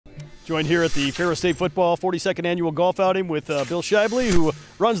Joined here at the Ferris State football 42nd annual golf outing with Bill Scheible, who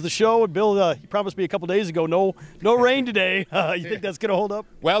runs the show. And Bill, you promised me a couple days ago, no rain today. You think that's going to hold up?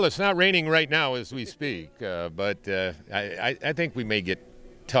 Well, it's not raining right now as we speak, but I think we may get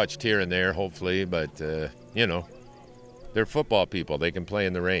touched here and there, hopefully. But you know, they're football people; they can play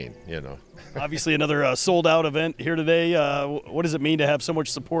in the rain. You know. Obviously, another sold-out event here today. What does it mean to have so much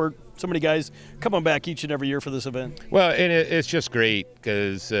support, so many guys coming back each and every year for this event? Well, and it's just great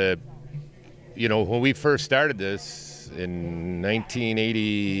because, you know, when we first started this in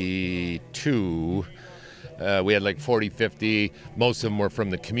 1982, we had like 40, 50. most of them were from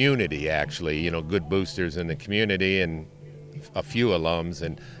the community, actually, you know, good boosters in the community and a few alums.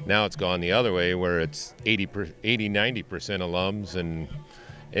 And now it's gone the other way where it's 80, 90% alums and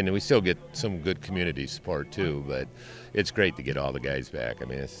we still get some good community support too, but it's great to get all the guys back. I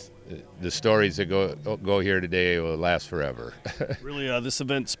mean, the stories that go here today will last forever. Really, this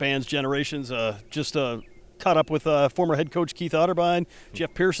event spans generations. Just caught up with former head coach Keith Otterbein.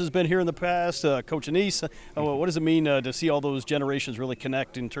 Jeff Pierce has been here in the past, Coach Anise. What does it mean to see all those generations really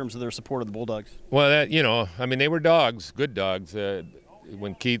connect in terms of their support of the Bulldogs? Well, you know, I mean, they were dogs, good dogs.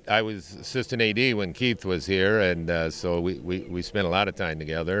 When Keith, I was assistant AD when Keith was here, and so we spent a lot of time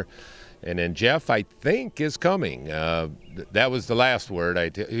together. And then Jeff, I think, is coming. That was the last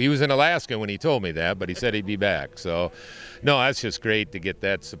word. He was in Alaska when he told me that, but he said he'd be back. So, no, that's just great to get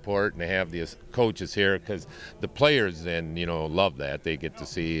that support and to have the coaches here because the players then, you know, love that. They get to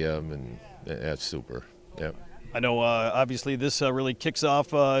see them, and that's super. Yeah. I know, obviously, this really kicks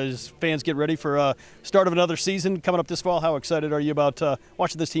off as fans get ready for start of another season coming up this fall. How excited are you about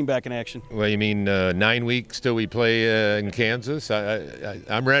watching this team back in action? Well, you mean 9 weeks till we play in Kansas?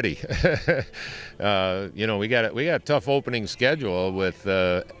 I'm ready. You know, we got a tough opening schedule with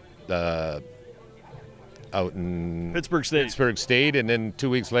out in Pittsburgh State, and then 2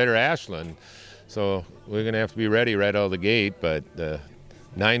 weeks later Ashland. So we're going to have to be ready right out of the gate, but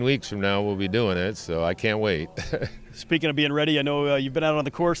 9 weeks from now we'll be doing it, so I can't wait. Speaking of being ready, I know you've been out on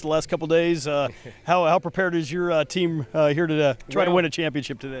the course the last couple of days. How prepared is your team here to try to win a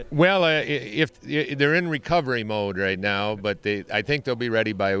championship today? Well, if they're in recovery mode right now, but I think they'll be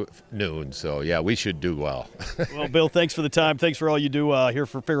ready by noon. So yeah, we should do well. Well, Bill, thanks for the time. Thanks for all you do here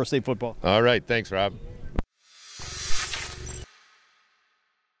for Ferris State football. All right, thanks, Rob.